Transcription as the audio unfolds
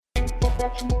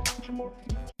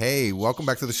Hey, welcome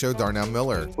back to the show, Darnell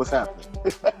Miller. What's happening?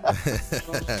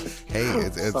 Hey,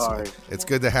 it's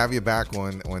good to have you back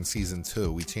on season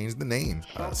 2. We changed the name.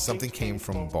 Something Came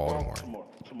from Baltimore.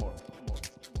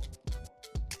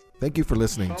 Thank you for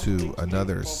listening to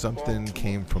another Something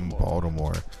Came from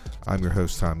Baltimore. I'm your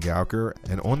host, Tom Gauker,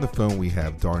 and on the phone we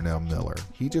have Darnell Miller.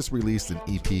 He just released an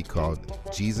EP called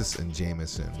Jesus and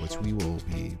Jameson, which we will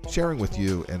be sharing with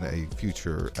you in a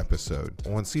future episode.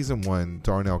 On season 1,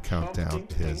 Darnell counted down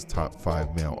his top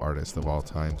 5 male artists of all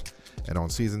time. And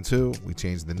on season 2, we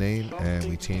changed the name and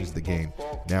we changed the game.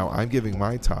 Now I'm giving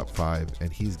my top 5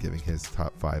 and he's giving his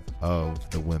top 5 of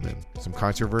the women. Some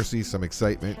controversy, some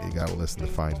excitement. You gotta listen to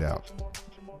find out.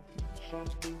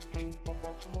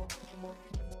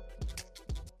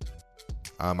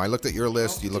 I looked at your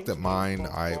list, you looked at mine.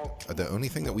 The only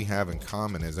thing that we have in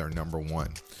common is our number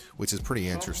 1, which is pretty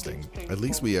interesting. At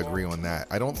least we agree on that.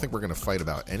 I don't think we're going to fight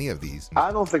about any of these.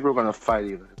 I don't think we're going to fight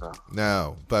either.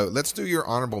 No, but let's do your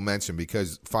honorable mention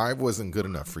because 5 wasn't good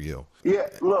enough for you. Yeah,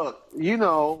 look,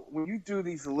 when you do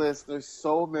these lists, there's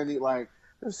so many, and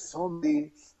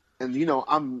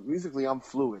I'm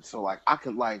fluid. So I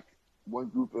could one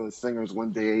group of singers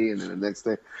one day and then the next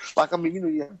day.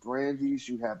 You have Brandy's,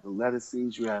 you have the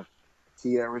Lettuces, you have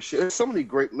Tierra. There's so many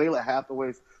great, Layla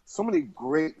Hathaways, so many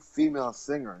great female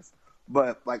singers.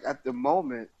 But at the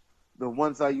moment, the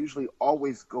ones I usually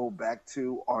always go back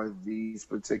to are these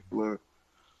particular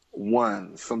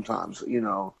ones. Sometimes,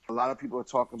 a lot of people are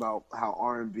talking about how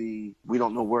R&B, we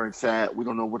don't know where it's at. We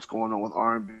don't know what's going on with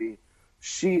R&B.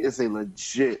 She is a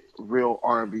legit, real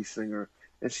R&B singer.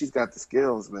 And she's got the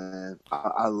skills, man.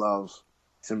 I love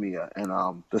Tamia.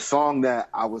 And the song that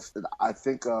I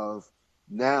think of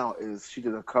now is she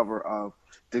did a cover of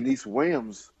Denise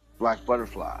Williams' Black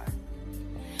Butterfly.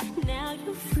 Now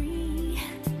you're free,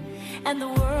 and the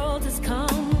world has come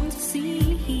to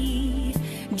see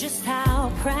just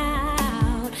how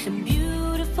proud and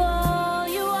beautiful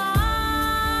you are.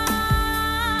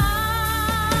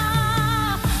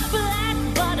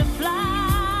 Black butterfly.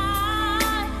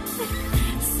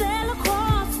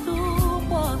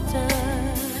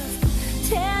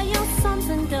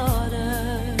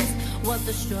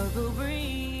 The struggle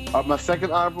brings. My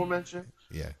second honorable mention,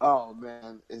 oh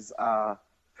man, is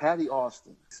Patti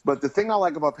Austin. But the thing I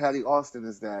like about Patti Austin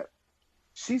is that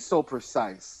she's so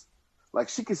precise.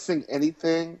 She could sing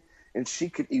anything, and she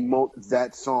could emote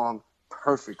that song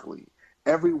perfectly.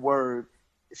 Every word,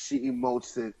 she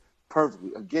emotes it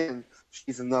perfectly. Again,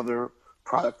 she's another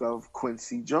product of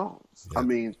Quincy Jones.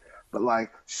 Yeah.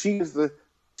 She is the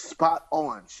spot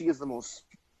on. She is the most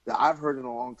that I've heard in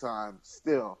a long time.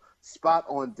 Still. Spot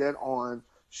on, dead on.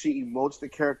 She emotes the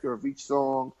character of each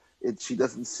song. She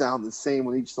doesn't sound the same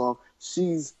on each song.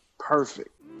 She's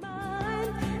perfect.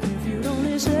 If you'd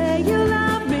only say you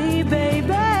love me,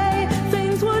 baby,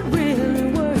 things would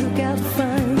really work out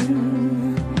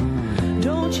fine.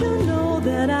 Don't you know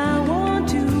that I want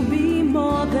to be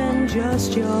more than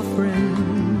just your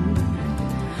friend?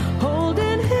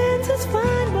 Holding hands is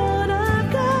fine, but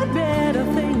I've got better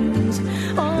things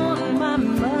on my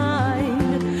mind.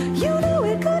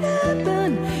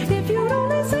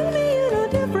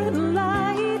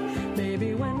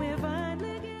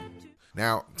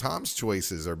 Now, Tom's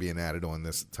choices are being added on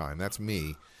this time. That's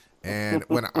me. And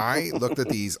when I looked at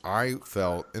these, I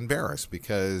felt embarrassed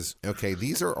because,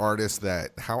 these are artists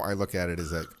that how I look at it is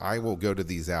that I will go to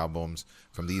these albums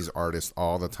from these artists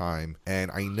all the time. And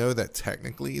I know that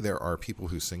technically there are people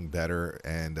who sing better.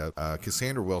 And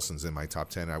Cassandra Wilson's in my top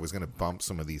 10. I was going to bump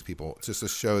some of these people just to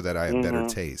show that I have better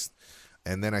taste.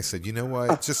 And then I said, you know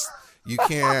what? Just, you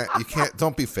can't,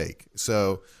 don't be fake.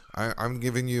 So I'm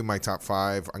giving you my top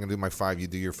 5. I'm going to do my 5. You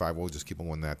do your 5. We'll just keep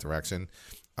going in that direction.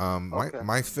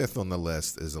 My 5th on the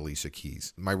list is Alicia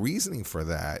Keys. My reasoning for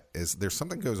that is there's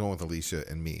something goes on with Alicia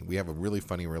and me. We have a really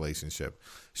funny relationship.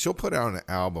 She'll put out an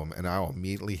album and I'll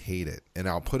immediately hate it. And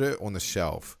I'll put it on the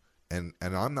shelf and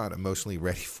I'm not emotionally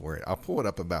ready for it. I'll pull it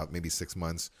up about maybe 6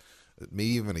 months, maybe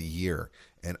even a year,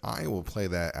 and I will play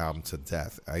that album to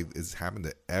death. It's happened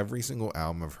to every single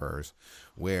album of hers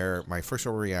where my first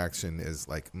reaction is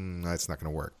it's not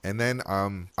going to work. And then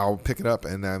I'll pick it up,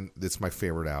 and then it's my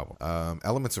favorite album.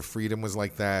 Elements of Freedom was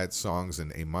like that. Songs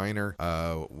in A minor,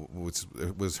 which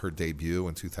was her debut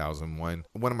in 2001.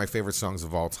 One of my favorite songs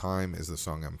of all time is the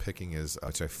song I'm picking,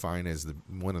 which I find is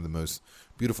one of the most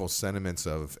beautiful sentiments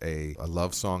of a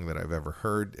love song that I've ever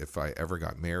heard. If I ever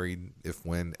got married, if,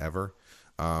 when, ever.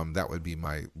 That would be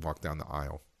my Walk Down the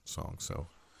Aisle song. So,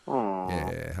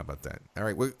 yeah, how about that? All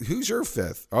right, who's your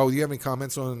 5th? Oh, do you have any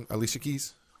comments on Alicia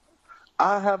Keys?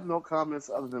 I have no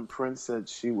comments other than Prince said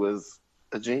she was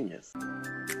a genius.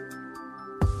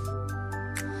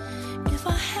 If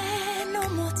I had no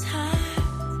more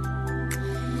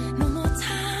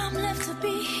time left to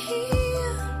be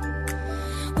here,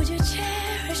 would you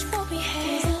cherish what we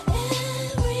had?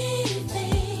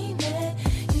 Everything that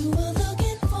you were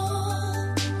looking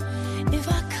for. If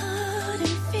I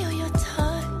couldn't feel your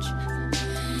touch,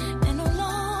 and no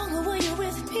longer were you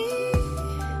with me,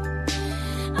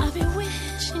 I'd be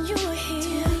wishing you were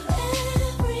here.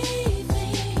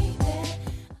 Everything that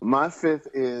My fifth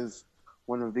is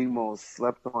one of the most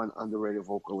slept on, underrated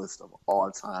vocalists of all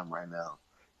time right now,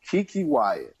 Keke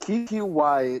Wyatt. Keke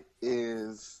Wyatt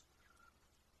is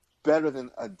better than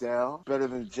Adele, better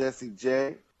than Jessie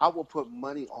J. I will put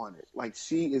money on it. Like,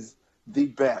 she is the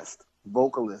best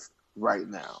vocalist right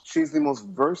now. She's the most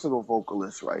versatile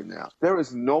vocalist right now. There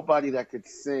is nobody that could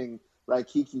sing like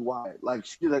Keke Wyatt. Like,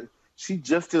 she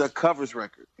just did a covers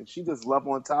record, and she does Love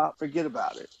on Top. Forget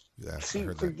about it. Yeah,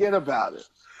 Forget about it.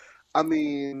 I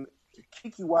mean,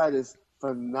 Keke Wyatt is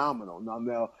phenomenal.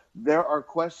 Now, there are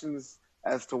questions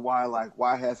as to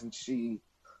why hasn't she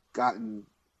gotten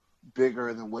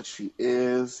bigger than what she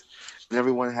is? And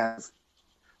everyone has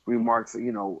remarks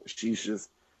that,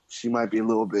 she might be a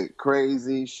little bit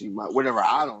crazy. She might, whatever,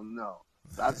 I don't know.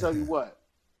 So I tell you what,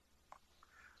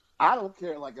 I don't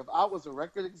care. Like, if I was a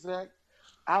record exec,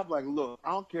 I'd be like, look,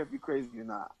 I don't care if you're crazy or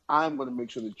not. I'm going to make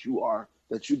sure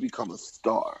that you become a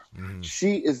star. Mm.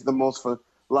 She is the most fun.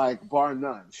 Like, bar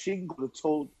none. She can go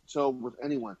toe-to-toe with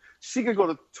anyone. She could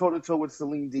go toe-to-toe with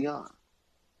Celine Dion.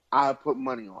 I put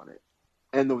money on it.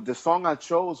 And the song I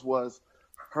chose was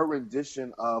her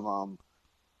rendition of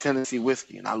Tennessee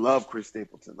Whiskey. And I love Chris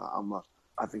Stapleton.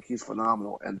 I think he's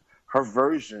phenomenal. And her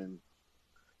version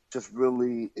just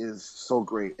really is so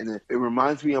great. And it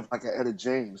reminds me of like an Etta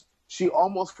James. She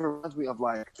almost reminds me of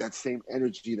like that same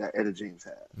energy that Etta James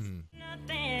had. Mm.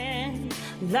 Nothing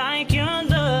like your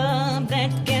love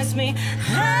that gets me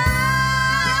high.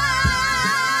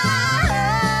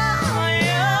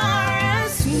 You're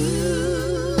as smooth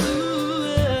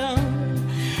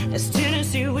as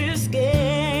Tennessee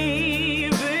whiskey,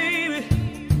 baby.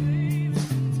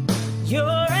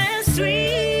 You're as sweet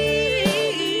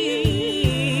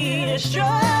as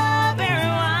strawberry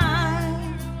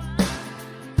wine.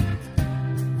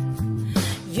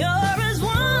 You're as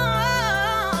warm.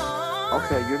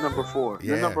 Okay, you're number 4. Yeah.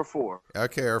 You're number 4.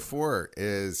 Okay, our 4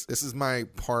 is, this is my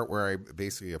part where I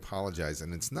basically apologize,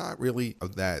 and it's not really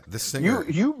that the singer.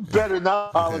 You better not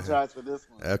apologize for this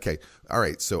one. Okay, all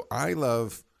right. So I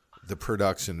love the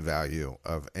production value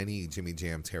of any Jimmy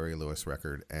Jam Terry Lewis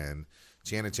record, and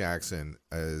Janet Jackson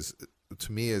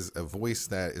to me is a voice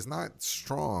that is not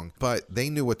strong, but they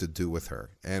knew what to do with her,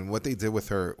 and what they did with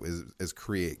her is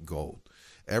create gold.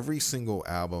 Every single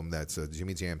album that's a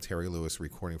Jimmy Jam Terry Lewis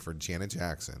recording for Janet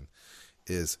Jackson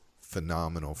is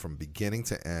phenomenal from beginning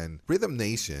to end. Rhythm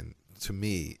Nation, to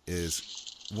me, is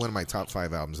one of my top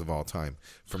 5 albums of all time.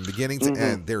 From beginning to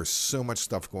end, there's so much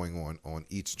stuff going on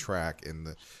each track,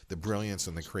 and the brilliance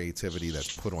and the creativity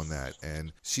that's put on that.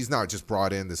 And she's not just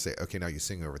brought in to say, okay, now you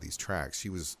sing over these tracks.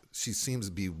 She seems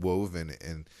to be woven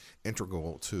and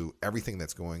integral to everything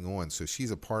that's going on. So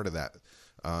she's a part of that.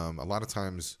 A lot of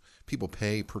times people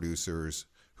pay producers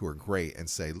who are great and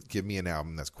say, give me an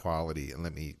album that's quality and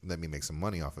let me make some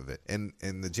money off of it. And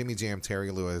the Jimmy Jam, Terry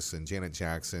Lewis, and Janet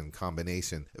Jackson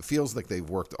combination, it feels like they've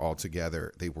worked all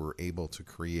together. They were able to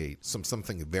create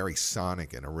something very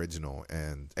sonic and original.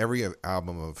 And every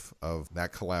album of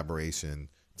that collaboration,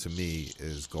 to me,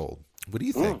 is gold. What do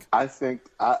you think? I think,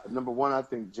 number one, I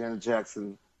think Janet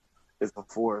Jackson is a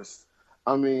force.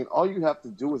 I mean, all you have to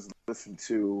do is listen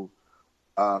to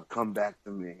Come Back to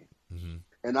Me. Mm-hmm.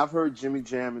 And I've heard Jimmy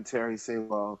Jam and Terry say,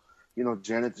 well,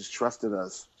 Janet just trusted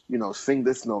us, sing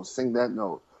this note, sing that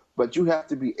note. But you have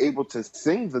to be able to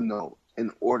sing the note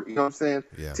in order, you know what I'm saying?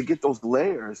 Yeah. To get those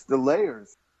layers,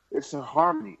 it's a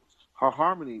harmony. Her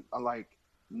harmony, like,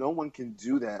 no one can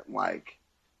do that like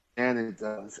Janet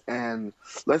does. And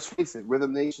let's face it,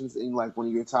 Rhythm Nation's in like one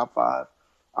of your top 5.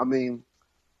 I mean,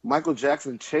 Michael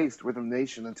Jackson chased Rhythm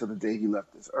Nation until the day he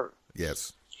left this earth.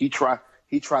 Yes. He tried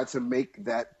to make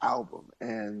that album,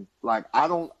 and like I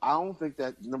don't think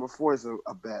that number 4 is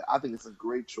a bad. I think it's a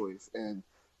great choice, and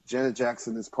Janet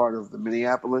Jackson is part of the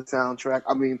Minneapolis soundtrack.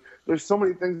 I mean, there's so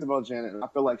many things about Janet, and I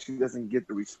feel like she doesn't get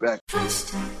the respect.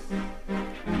 Trust, and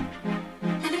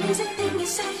it is a thing you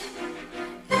say.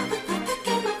 Never thought the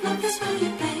game of love is what you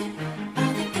play.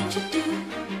 All the things you do.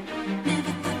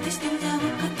 Never thought these things I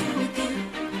would go through with you.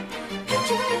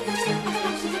 Picture it, the same of the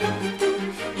love you let me through.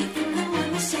 Even though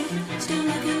I'm a saint, still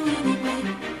love you anyway.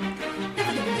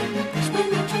 Never did it, that's when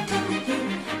I tried telling you.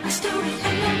 I still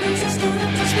have my reasons, still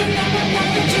don't trust me, never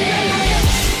wanted you.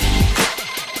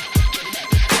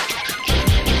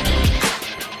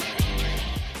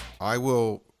 I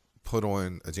will put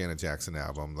on a Janet Jackson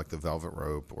album like the Velvet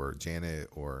Rope or Janet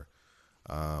or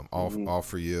All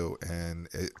for You, and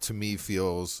it to me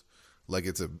feels like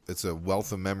it's a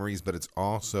wealth of memories, but it's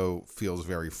also feels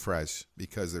very fresh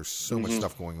because there's so much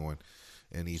stuff going on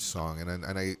in each song,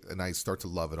 and I start to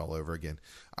love it all over again.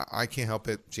 I can't help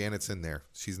it. Janet's in there.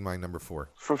 She's my number 4.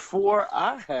 For 4,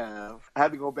 I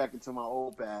had to go back into my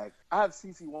old bag. I have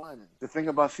CeCe Winans. The thing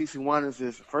about CeCe Winans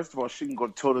is, first of all, she can go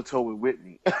toe to toe with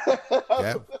Whitney.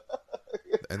 Yeah,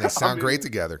 and they sound great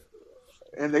together.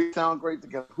 And they sound great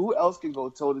together. Who else can go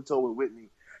toe to toe with Whitney?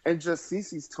 And just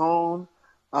CeCe's tone.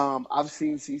 I've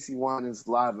seen CeCe Winans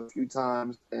live a few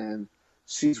times, and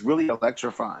she's really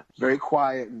electrifying. Very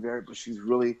quiet and but she's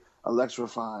really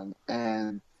electrifying.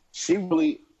 And she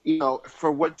really,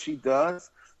 for what she does,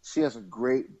 she has a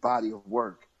great body of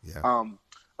work. Yeah.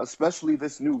 Especially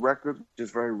this new record, which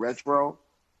is very retro.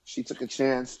 She took a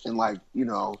chance and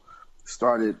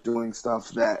started doing stuff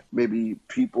that maybe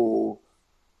people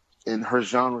in her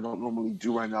genre don't normally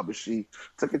do right now, but she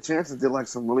took a chance and did like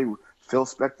some really Phil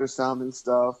Spector sounding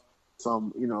stuff,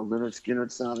 some, Leonard Skinner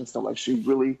sounding stuff. Like she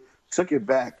really took it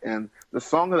back. And the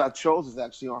song that I chose is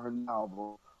actually on her new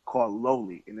album called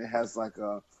Lowly. And it has like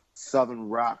a Southern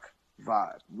rock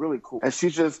vibe. Really cool. And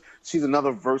she's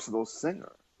another versatile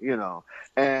singer,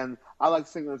 And I like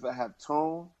singers that have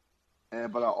tone,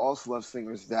 but I also love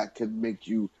singers that can make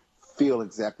you feel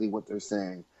exactly what they're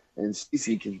saying. And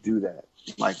CeCe can do that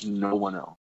like no one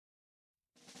else.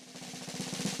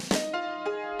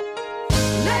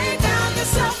 Lay down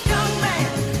yourself, young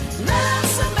man. Let out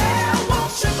some air,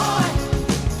 won't you, boy?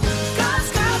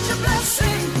 God's got your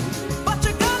blessing, but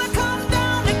you're gonna come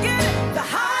down to get it. The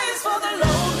high is for the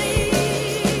lonely.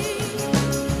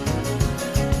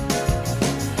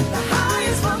 The high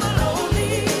is for the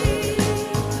lonely.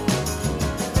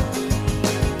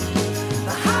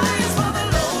 The high is for the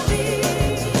lonely.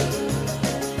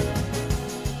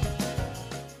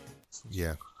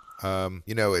 Yeah.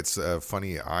 It's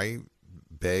funny. I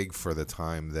beg for the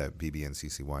time that BB and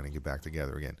CeCe Winans get back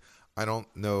together again. I don't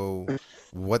know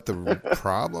what the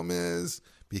problem is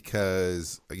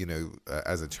because,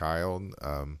 as a child,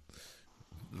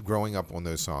 growing up on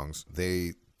those songs,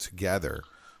 they together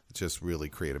just really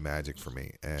create a magic for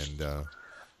me. And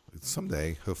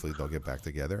someday, hopefully, they'll get back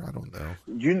together. I don't know.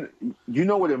 You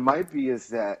know what it might be is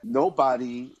that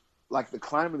nobody, like the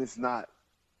climate is not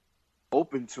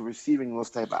open to receiving those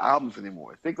type of albums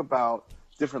anymore. Think about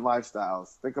Different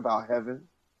Lifestyles. Think about Heaven.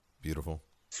 Beautiful.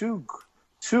 Two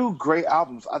great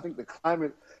albums. I think the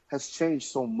climate has changed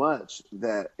so much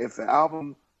that if an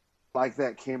album like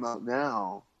that came out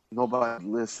now, nobody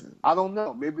would listen. I don't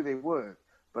know. Maybe they would.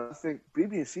 But I think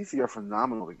BB and CeCe are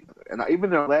phenomenal together. And even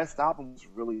their last album was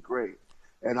really great.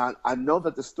 And I know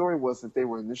that the story was that they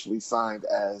were initially signed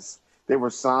to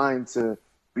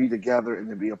be together and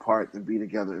then be apart, then be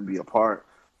together and be apart.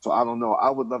 So I don't know. I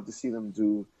would love to see them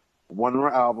do one more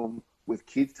album with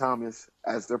Keith Thomas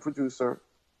as their producer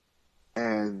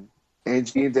and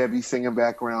Angie and Debbie singing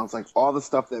backgrounds, like all the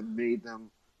stuff that made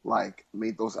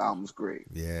those albums great.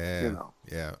 Yeah.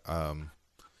 Yeah.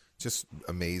 Just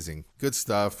amazing. Good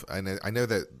stuff. And I know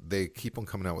that they keep on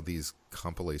coming out with these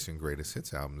compilation greatest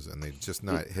hits albums and they're just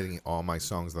not hitting all my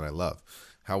songs that I love.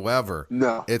 However,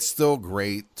 it's still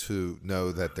great to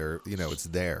know that they're, it's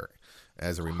there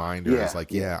as a reminder. Yeah, it's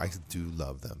like, I do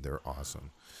love them. They're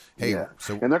awesome. Hey,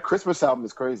 and their Christmas album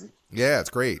is crazy. Yeah, it's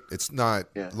great. It's not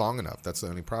long enough. That's the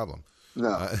only problem.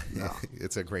 No.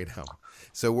 It's a great album.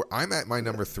 So I'm at my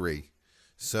number 3.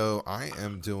 So I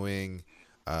am doing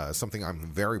something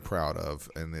I'm very proud of,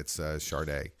 and it's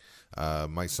Sade.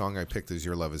 My song I picked is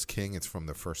Your Love Is King. It's from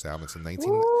the first album. It's a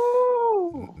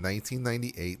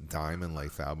 1998 Diamond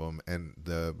Life album, and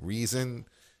the reason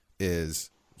is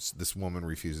this woman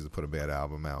refuses to put a bad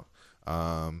album out.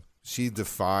 She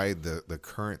defied the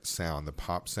current sound, the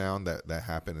pop sound that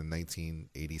happened in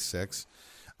 1986.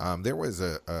 There was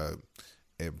a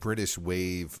British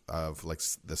wave of like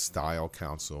the Style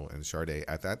Council and Sade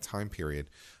at that time period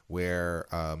where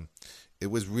it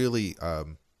was really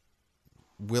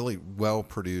really well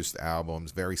produced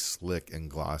albums, very slick and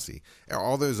glossy. And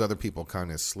all those other people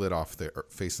kind of slid off the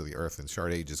face of the earth, and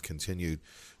Sade just continued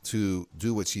to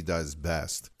do what she does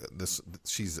best.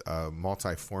 She's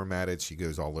multi-formatted. She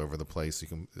goes all over the place.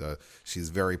 She's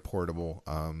very portable.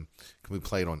 Can be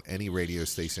played on any radio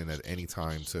station at any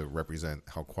time to represent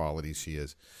how quality she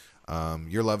is.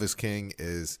 Your Love Is King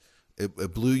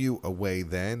it blew you away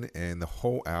then, and the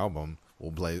whole album will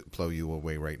blow you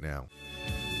away right now.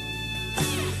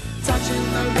 Touching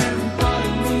the very part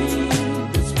of me,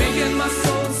 it's making my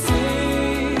soul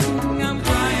sing. I'm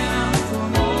crying out for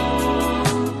more.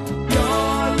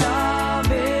 Your love.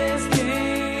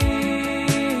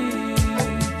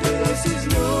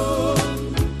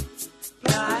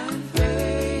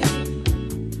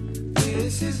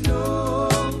 This is no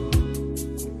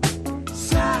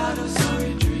sad or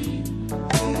sorry dream.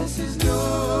 This is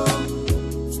no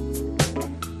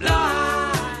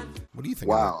blind. What do you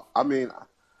think? Wow. I mean,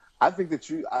 I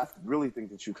really think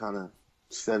that you kind of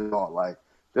said it all. Like,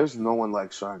 there's no one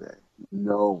like Sade.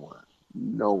 No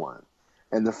one.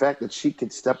 And the fact that she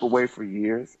could step away for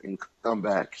years and come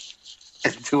back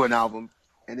and do an album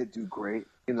and it do great,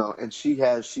 you know, and she's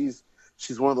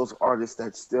one of those artists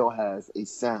that still has a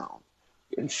sound,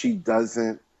 and she does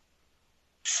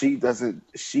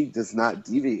not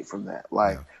deviate from that.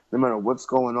 Like, no matter what's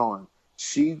going on,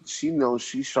 she knows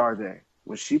she's Sade.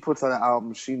 When she puts out an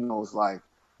album, she knows, like,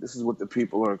 this is what the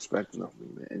people are expecting of me,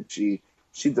 man. And she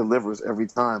delivers every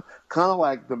time. Kind of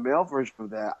like the male version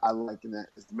of that I like in that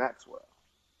is Maxwell.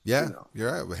 Yeah, you know?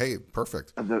 You're right. Hey,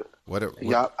 perfect.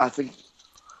 Yeah, I think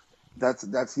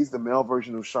he's the male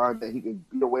version of Sade. He could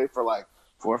be away for like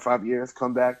 4 or 5 years,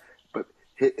 come back, but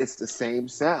it's the same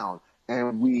sound,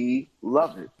 and we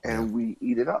love it, and we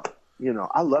eat it up. You know,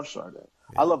 I love Sade.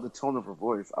 I love the tone of her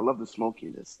voice. I love the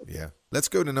smokiness. Yeah. Let's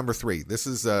go to number 3. This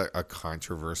is a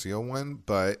controversial one,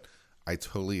 but I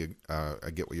totally I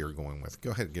get what you're going with.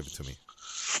 Go ahead and give it to me.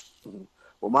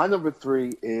 Well, my number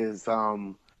 3 is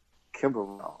Kim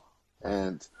Burrell.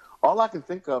 And all I can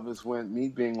think of is when me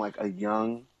being like a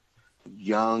young,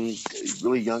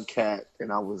 really young cat,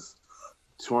 and I was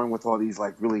touring with all these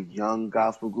like really young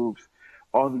gospel groups,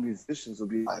 all the musicians would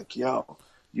be like, yo,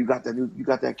 you got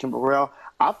that Kim Burrell?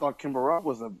 I thought Kim Burrell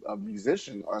was a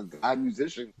musician, or a guy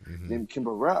musician named Kim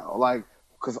Burrell. Like,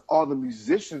 because all the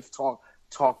musicians talk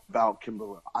about Kim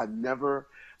Burrell. I never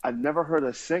heard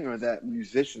a singer that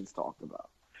musicians talked about.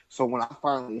 So when I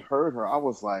finally heard her, I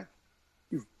was like,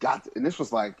 you've got to, and this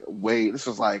was like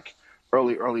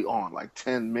early on, like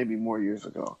 10, maybe more years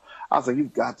ago. I was like,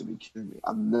 you've got to be kidding me.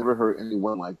 I've never heard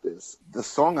anyone like this. The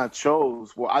song I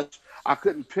chose, well, I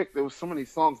couldn't pick, there was so many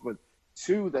songs, but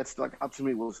 2 that stuck out to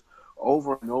me was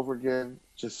Over and Over Again,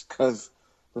 just because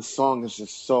the song is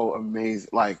just so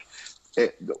amazing. Like,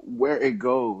 where it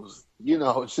goes, you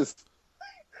know, it's just,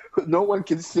 no one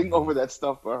can sing over that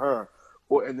stuff for her.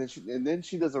 And then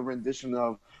she does a rendition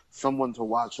of Someone to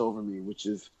Watch Over Me, which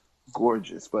is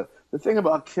gorgeous. But the thing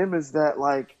about Kim is that,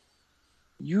 like,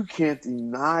 you can't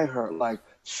deny her. Like,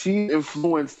 she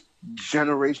influenced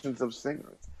generations of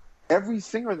singers. Every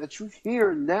singer that you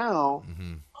hear now,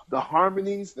 the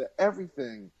harmonies, the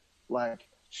everything, like,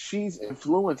 she's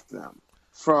influenced them.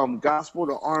 From gospel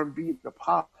to R&B to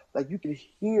pop, like, you can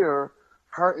hear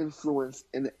her influence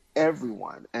in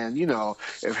everyone. And, you know,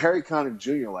 if Harry Connick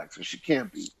Jr. likes her, she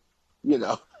can't be, you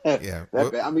know. Yeah.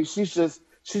 I mean, she's just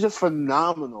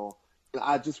phenomenal. And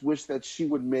I just wish that she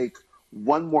would make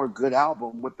one more good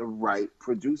album with the right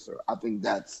producer. I think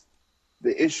that's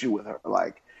the issue with her.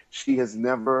 Like, it's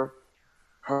never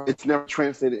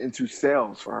translated into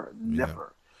sales for her. Never.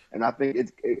 Yeah. And I think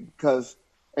because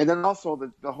then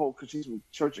also the whole, because she's with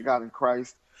Church of God in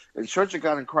Christ, and Church of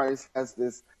God in Christ has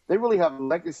this, they really have a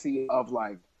legacy of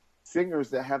like singers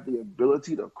that have the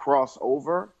ability to cross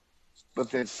over,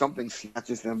 but then something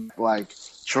snatches them. Like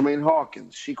Tremaine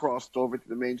Hawkins, she crossed over to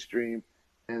the mainstream,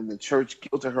 and the church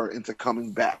guilted her into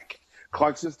coming back.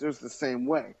 Clark Sisters the same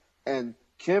way. And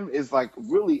Kim is like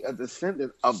really a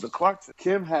descendant of the Clark Sisters.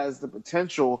 Kim has the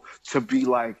potential to be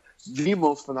like the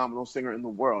most phenomenal singer in the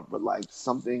world, but like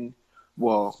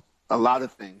a lot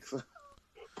of things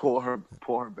pull her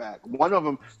back. One of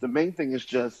them, the main thing is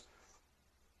just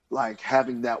like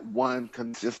having that one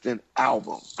consistent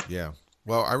album. Yeah.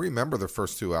 Well, I remember the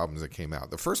first 2 albums that came out.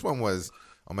 The first one was,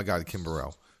 oh my God, Kim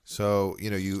Burrell. So,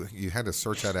 you know, you had to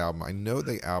search that album. I know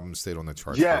the album stayed on the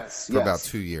charts for about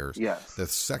 2 years. Yes. The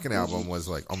second album was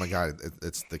like, oh my God,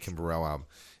 it's the Kim Burrell album.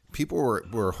 People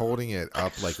were holding it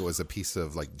up like it was a piece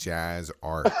of like jazz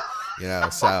art, you know.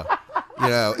 So, you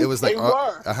know, it was like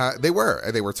they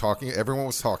were talking. Everyone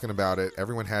was talking about it.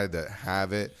 Everyone had to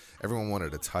have it. Everyone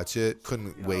wanted to touch it.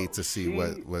 Couldn't wait to see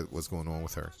what was going on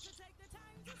with her.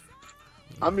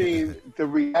 I mean, the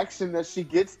reaction that she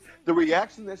gets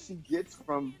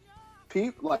from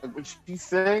people, like when she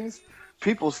sings,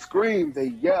 people scream,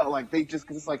 they yell, like they just,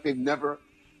 cause it's like they've never.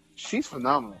 She's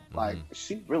phenomenal. Like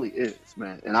she really is,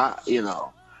 man. And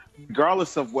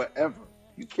regardless of whatever,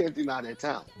 you can't deny their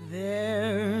talent.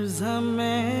 There's a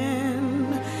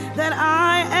man that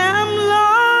I am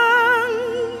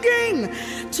longing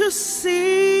to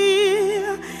see.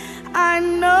 I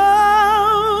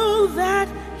know that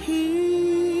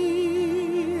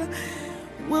he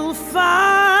will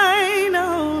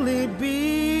finally be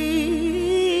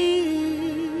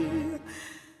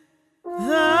the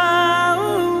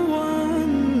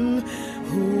one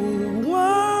who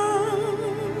won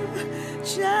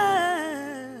just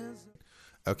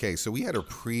Okay, so we had a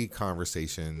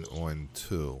pre-conversation on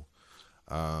 2.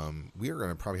 We are going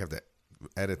to probably have to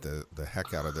edit the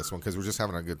heck out of this one because we're just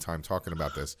having a good time talking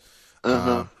about this.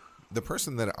 The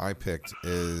person that I picked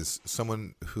is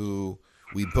someone who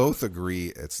we both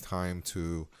agree it's time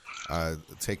to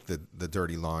take the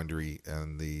dirty laundry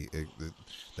and the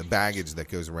baggage that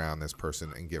goes around this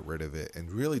person and get rid of it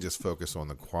and really just focus on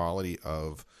the quality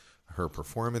of her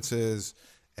performances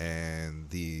and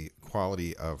the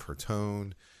quality of her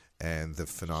tone and the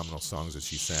phenomenal songs that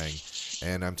she sang.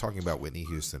 And I'm talking about Whitney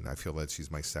Houston. I feel that she's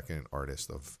my second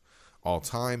artist of all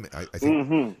time. I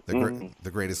think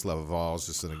the Greatest Love of All is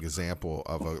just an example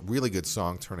of a really good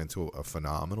song turned into a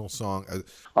phenomenal song.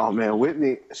 Oh man,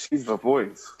 Whitney, she's the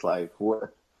voice. Like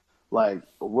what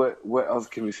else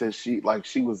can we say? She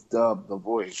was dubbed the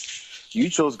voice. You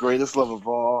chose Greatest Love of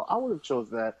All. I would have chose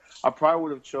that. I probably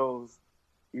would have chose,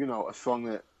 a song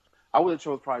that I would have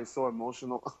chose probably So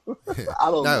Emotional.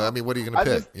 I don't know. I mean, what are you going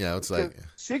to pick? It's like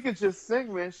she could just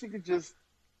sing, man. She could just.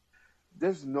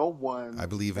 There's no one. I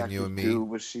Believe in You and Me. Do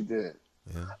what she did.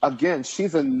 Yeah. Again,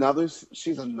 she's another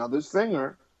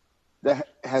singer that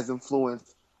has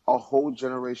influenced a whole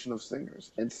generation of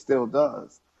singers and still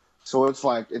does. So it's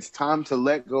like it's time to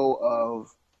let go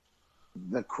of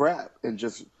the crap and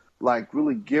just like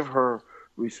really give her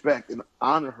respect and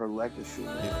honor her legacy.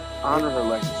 Yeah. Honor her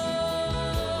legacy.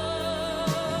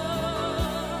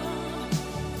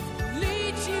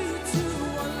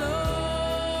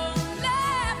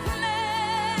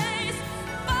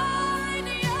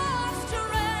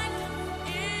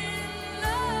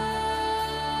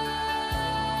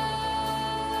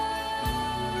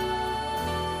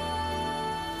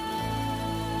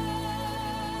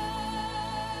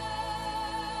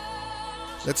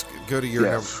 Let's go to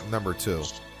your number 2.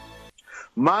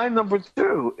 My number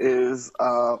 2 is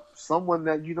someone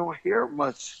that you don't hear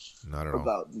much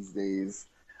about these days.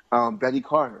 Betty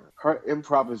Carter. Her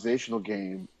improvisational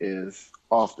game is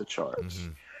off the charts.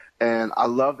 Mm-hmm. And I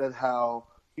love that how,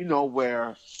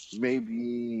 where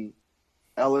maybe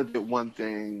Ella did one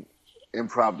thing,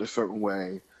 improv a certain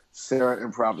way, Sarah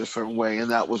improv a certain way,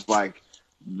 and that was like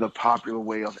the popular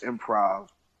way of improv.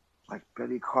 Like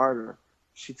Betty Carter,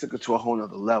 she took it to a whole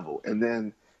nother level. And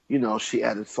then, she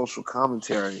added social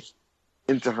commentary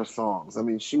into her songs. I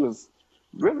mean, she was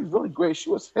really, really great. She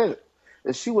was hip.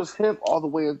 And she was hip all the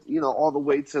way, all the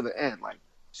way to the end. Like,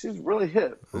 she's really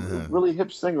hip. Mm-hmm. Really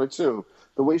hip singer, too.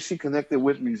 The way she connected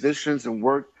with musicians and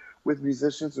worked with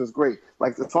musicians was great.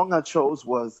 Like, the song I chose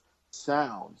was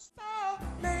Sounds.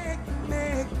 Make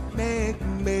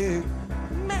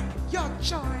your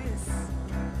choice.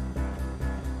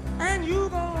 And you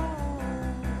go on.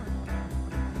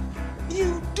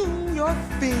 You do your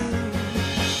thing.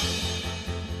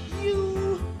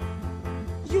 You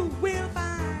will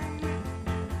find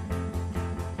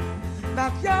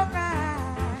that your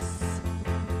grass,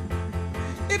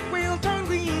 it will turn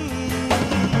green.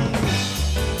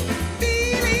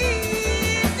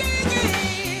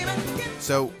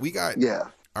 So we got Yeah.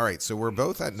 All right, so we're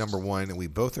both at number 1, and we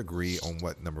both agree on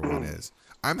what number 1 is.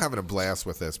 I'm having a blast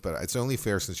with this, but it's only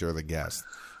fair since you're the guest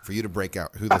for you to break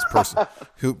out who this person,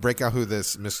 who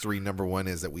this mystery number 1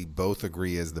 is that we both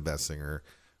agree is the best singer,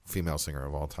 female singer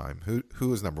of all time.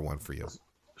 Who is number 1 for you?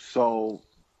 So,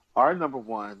 our number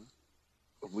 1,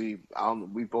 we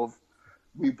both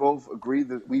agreed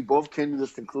that we both came to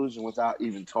this conclusion without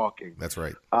even talking. That's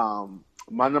right.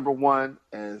 My number 1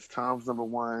 is Tom's number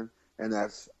 1. And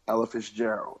that's Ella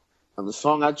Fitzgerald. And the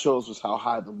song I chose was How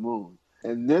High the Moon.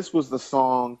 And this was the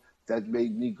song that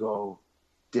made me go,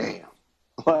 damn.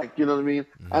 Like, you know what I mean?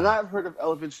 Mm-hmm. And I've heard of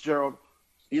Ella Fitzgerald,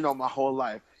 my whole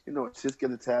life. Sitka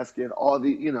the Tasket, all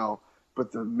the,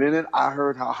 But the minute I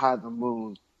heard How High the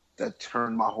Moon, that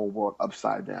turned my whole world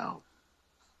upside down.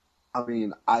 I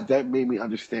mean, that made me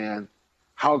understand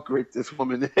how great this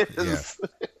woman is.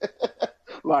 Yeah.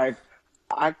 Like,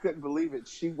 I couldn't believe it.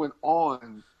 She went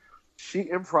on. She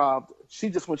improv'd. She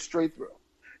just went straight through.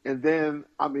 And then,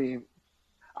 I mean,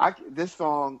 this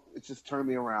song, it just turned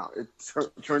me around. It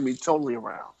turned me totally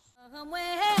around.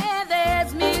 Somewhere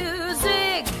there's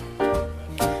music,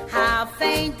 how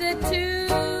faint the tune.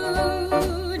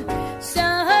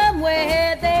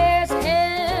 Somewhere there's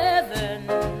heaven,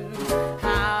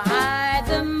 how high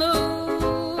the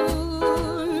moon.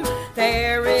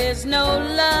 There is no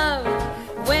love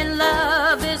when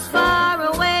love is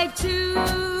far away too.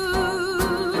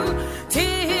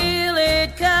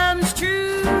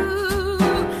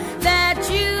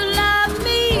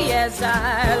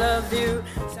 I love you.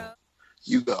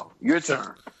 You go. Your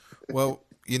turn. Well,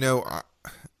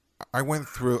 I went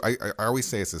through, I always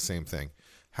say it's the same thing.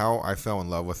 How I fell in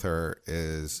love with her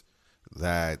is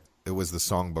that it was the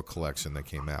songbook collection that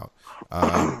came out.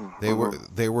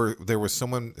 There was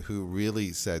someone who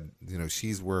really said,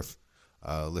 she's worth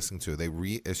listening to. They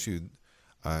reissued,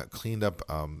 cleaned up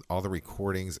all the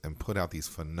recordings and put out these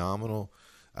phenomenal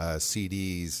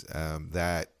CDs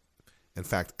that, in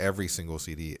fact, every single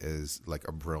CD is like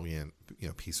a brilliant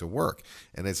piece of work.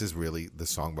 And this is really the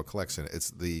songbook collection.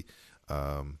 It's the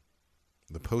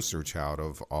poster child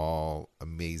of all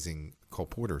amazing Cole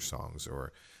Porter songs,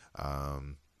 or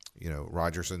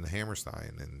Rodgers and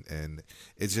Hammerstein, and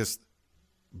it's just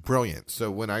brilliant. So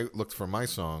when I looked for my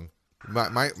song,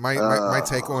 my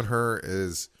take on her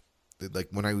is that, like,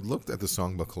 when I looked at the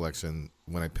songbook collection,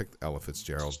 when I picked Ella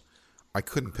Fitzgerald, I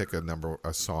couldn't pick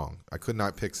a song. I could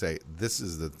not pick, say, this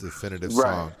is the definitive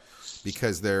song,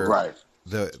 because they're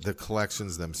the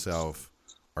collections themselves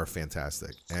are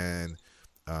fantastic. And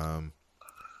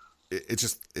it's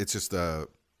just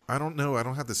I don't know. I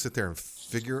don't have to sit there and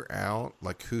figure out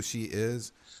like who she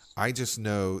is. I just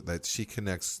know that she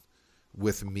connects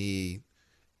with me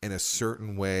in a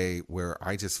certain way where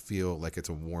I just feel like it's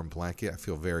a warm blanket. I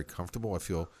feel very comfortable. I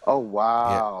feel. Oh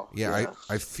wow! Yeah.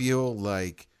 I feel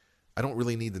like I don't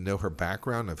really need to know her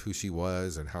background of who she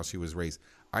was and how she was raised.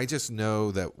 I just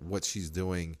know that what she's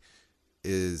doing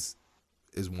is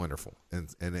wonderful,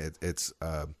 and it's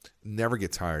never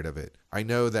get tired of it. I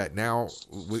know that now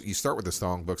you start with the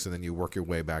songbooks and then you work your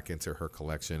way back into her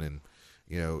collection, and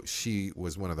she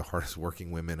was one of the hardest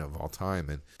working women of all time,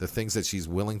 and the things that she's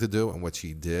willing to do and what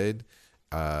she did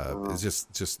is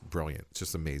just brilliant,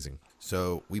 just amazing.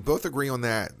 So we both agree on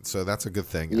that, so that's a good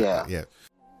thing. Yeah.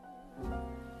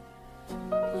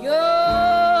 Your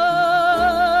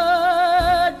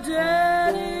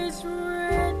daddy's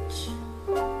rich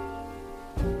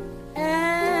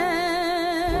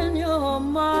and your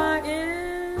ma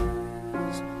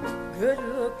is good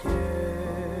looking.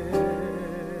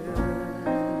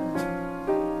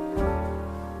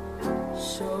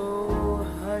 So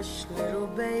hush, little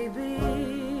baby.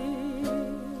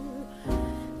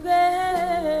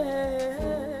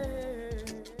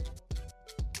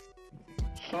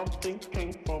 Something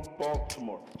came from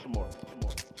Baltimore.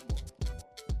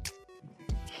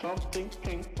 Something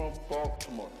came from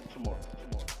Baltimore.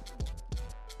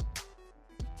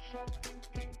 Something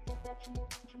came from Baltimore.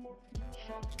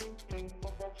 Something came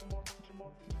from Baltimore.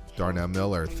 Darnell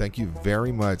Miller, thank you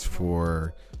very much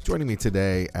for joining me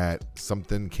today at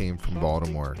Something Came from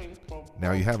Baltimore.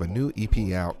 Now you have a new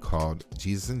EP out called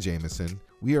Jesus and Jameson.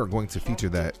 We are going to feature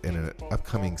that in an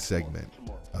upcoming segment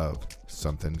of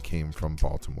Something Came from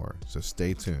Baltimore. So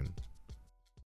stay tuned.